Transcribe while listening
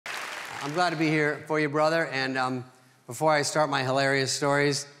I'm glad to be here for you, brother. And before I start my hilarious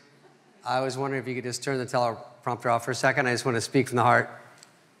stories, I was wondering if you could just turn the teleprompter off for a second. I just want to speak from the heart.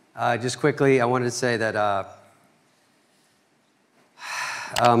 Just quickly, I wanted to say that,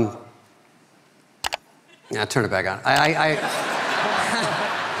 yeah, turn it back on. I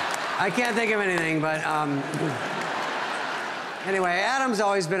can't think of anything, but anyway, Adam's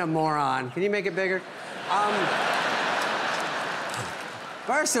always been a moron. Can you make it bigger?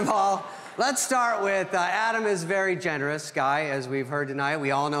 First of all, let's start with Adam is a very generous guy, as we've heard tonight.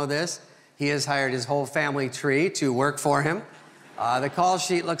 We all know this. He has hired his whole family tree to work for him. The call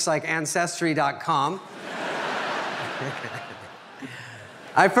sheet looks like Ancestry.com.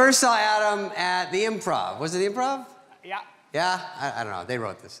 I first saw Adam at the Improv. Was it the Improv? Yeah. Yeah? I don't know. They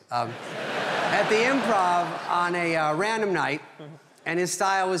wrote this. At the Improv on a random night, and his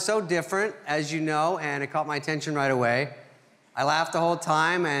style was so different, as you know, and it caught my attention right away. I laughed the whole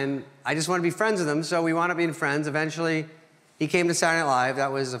time, and I just wanted to be friends with him, so we wound up being friends. Eventually, he came to Saturday Night Live.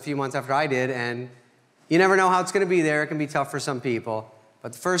 That was a few months after I did, and you never know how it's going to be there. It can be tough for some people.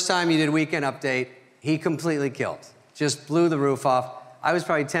 But the first time he did Weekend Update, he completely killed. Just blew the roof off. I was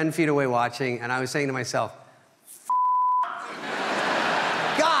probably 10 feet away watching, and I was saying to myself,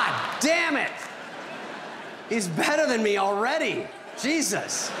 God damn it! He's better than me already.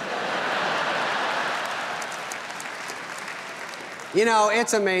 Jesus. You know,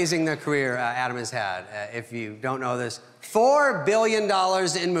 it's amazing the career Adam has had. If you don't know this, $4 billion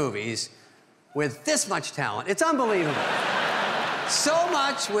in movies with this much talent. It's unbelievable. So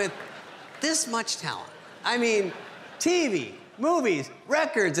much with this much talent. I mean, TV, movies,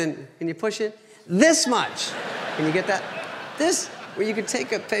 records, and can you push it? This much. Can you get that? This, where you could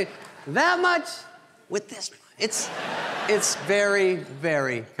take a page, that much with this much. It's very,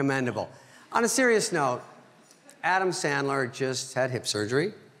 very commendable. On a serious note, Adam Sandler just had hip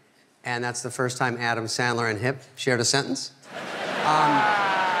surgery, and that's the first time Adam Sandler and hip shared a sentence.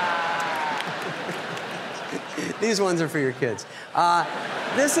 These ones are for your kids.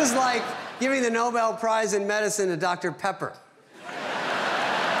 This is like giving the Nobel Prize in medicine to Dr. Pepper.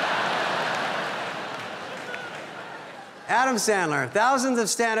 Adam Sandler, thousands of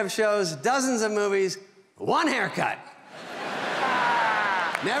stand-up shows, dozens of movies, one haircut.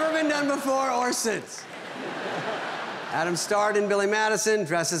 Never been done before or since. Adam starred in Billy Madison,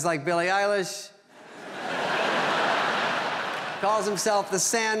 dresses like Billie Eilish. Calls himself the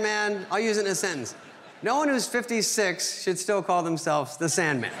Sandman. I'll use it in a sentence. No one who's 56 should still call themselves the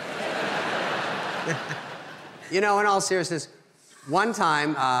Sandman. You know, in all seriousness, one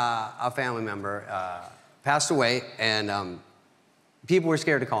time a family member passed away, and people were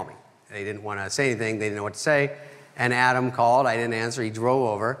scared to call me. They didn't want to say anything. They didn't know what to say. And Adam called. I didn't answer. He drove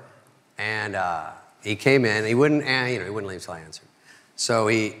over, and he came in. He wouldn't leave till I answered. So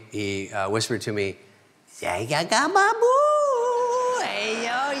he whispered to me, "Hey, yo,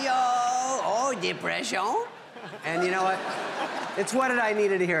 yo, oh, depression." And you know what? It's what I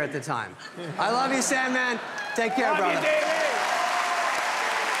needed to hear at the time. I love you, Sandman. Take care, brother. Love you, David.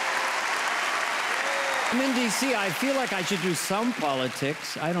 I'm in D.C. I feel like I should do some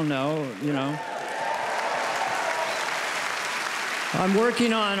politics. I don't know, you know. I'm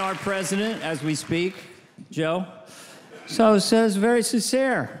working on our president as we speak, Joe. So it says very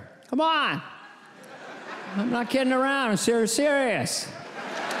sincere. Come on. I'm not kidding around. I'm serious.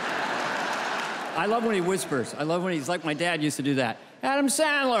 I love when he whispers. I love when he's like my dad used to do that. Adam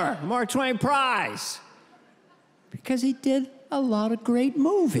Sandler, Mark Twain Prize. Because he did a lot of great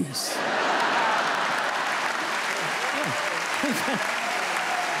movies. That's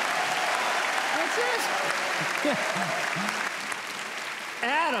it.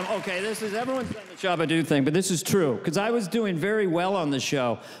 Adam, okay, this is, everyone's done the Shabba-Doo thing, but this is true, because I was doing very well on the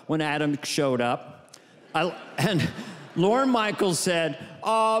show when Adam showed up. And Lorne Michaels said,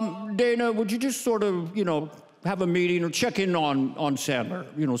 Dana, would you just sort of, you know, have a meeting or check in on Sandler,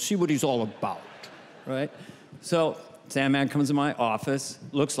 you know, see what he's all about, right? So Sandman comes in my office,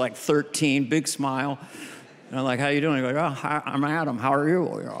 looks like 13, big smile. And I'm like, how you doing? He goes, oh, hi, I'm Adam, how are you?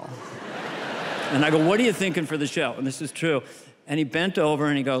 You know? And I go, what are you thinking for the show? And this is true. And he bent over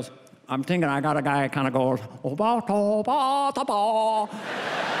and he goes, I'm thinking I got a guy that kind of goes, you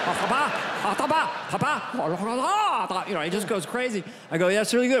know, he just goes crazy. I go, yeah,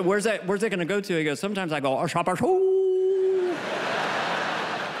 that's really good. Where's that gonna go to? He goes, sometimes I go,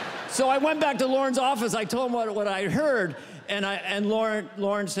 So I went back to Lorne's office. I told him what I heard, and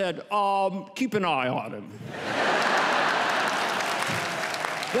Lorne said, keep an eye on him.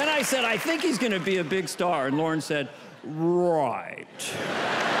 Then I said, I think he's gonna be a big star, and Lorne said, right.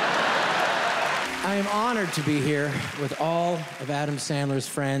 I am honored to be here with all of Adam Sandler's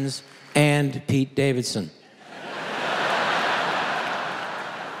friends and Pete Davidson.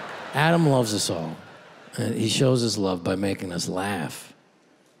 Adam loves us all, and he shows his love by making us laugh,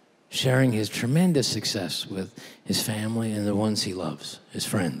 sharing his tremendous success with his family and the ones he loves, his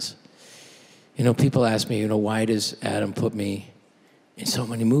friends. You know, people ask me, why does Adam put me in so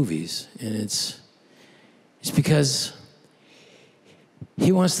many movies? And it's because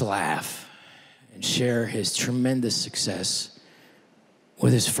he wants to laugh and share his tremendous success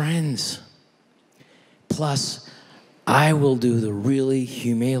with his friends. Plus, I will do the really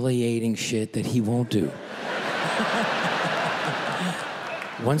humiliating shit that he won't do.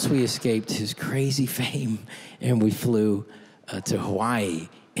 Once we escaped his crazy fame and we flew to Hawaii,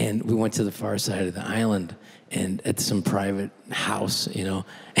 and we went to the far side of the island and at some private house,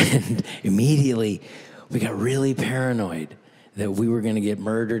 and immediately we got really paranoid that we were gonna get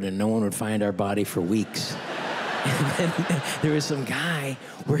murdered and no one would find our body for weeks. And then there was some guy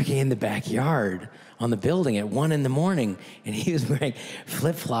working in the backyard on the building at 1 in the morning, and he was wearing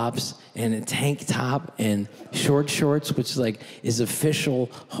flip-flops and a tank top and short shorts, which is official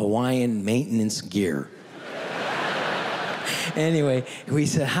Hawaiian maintenance gear. Anyway, we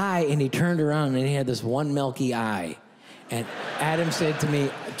said hi, and he turned around and he had this one milky eye. And Adam said to me,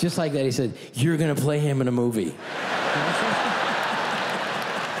 just like that, he said, "You're gonna play him in a movie."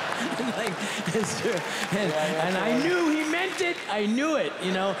 It's true. And I knew he meant it. I knew it,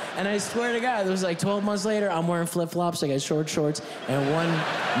 And I swear to God, it was 12 months later, I'm wearing flip-flops, I got short shorts, and one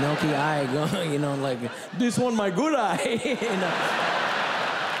milky eye going, this one my good eye,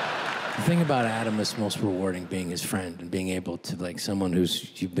 The thing about Adam that's most rewarding, being his friend and being able to, someone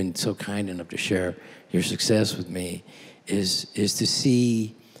you've been so kind enough to share your success with me, is to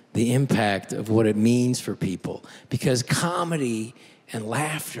see the impact of what it means for people. Because comedy and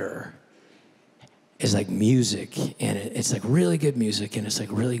laughter is like music, and it's like really good music, and it's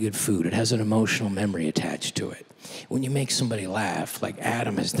like really good food. It has an emotional memory attached to it. When you make somebody laugh, like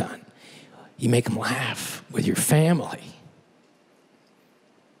Adam has done, you make them laugh with your family,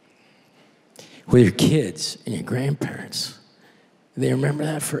 with your kids and your grandparents. They remember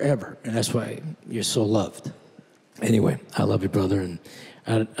that forever, and that's why you're so loved. Anyway, I love you, brother, and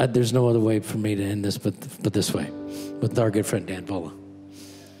there's no other way for me to end this but this way, with our good friend Dan Vola.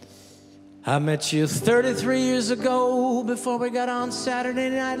 I met you 33 years ago before we got on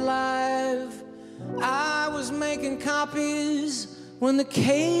Saturday Night Live. I was making copies when the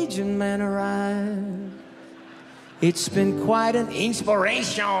Cajun Man arrived. It's been quite an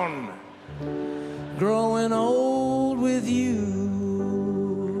inspiration growing old with you.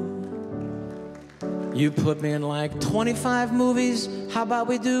 You put me in 25 movies. How about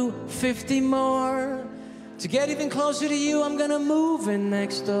we do 50 more? To get even closer to you, I'm gonna move in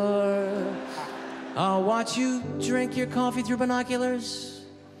next door. I'll watch you drink your coffee through binoculars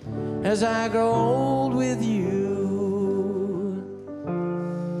as I grow old with you.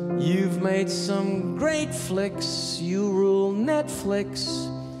 You've made some great flicks, you rule Netflix.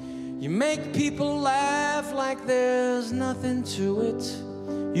 You make people laugh like there's nothing to it.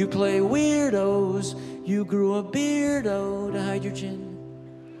 You play weirdos, you grew a beardo to hide your chin.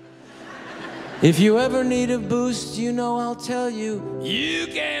 If you ever need a boost, I'll tell you, you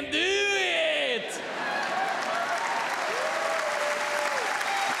can do it!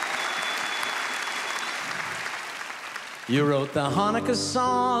 You wrote the Hanukkah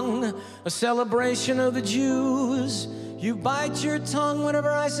song, a celebration of the Jews. You bite your tongue whenever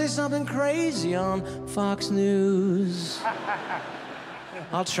I say something crazy on Fox News.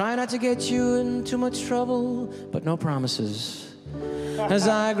 I'll try not to get you in too much trouble, but no promises. As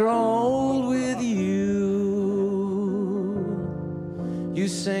I grow old with you, you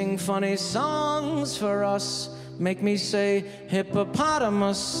sing funny songs for us, make me say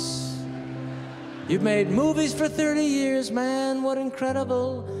hippopotamus. You've made movies for 30 years, man, what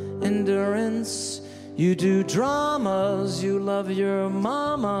incredible endurance. You do dramas, you love your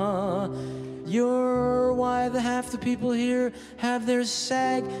mama. You're why half the people here have their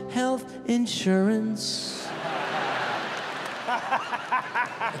SAG health insurance.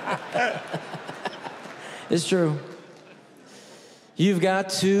 It's true. You've got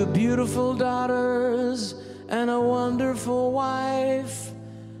 2 beautiful daughters and a wonderful wife.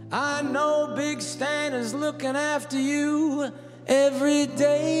 I know Big Stan is looking after you every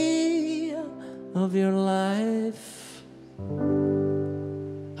day of your life.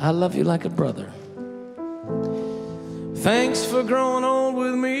 I love you like a brother. Thanks for growing old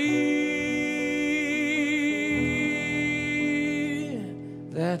with me.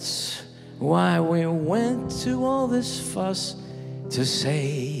 That's why we went to all this fuss to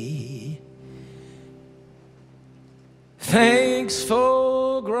say Thanks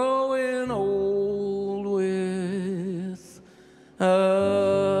for growing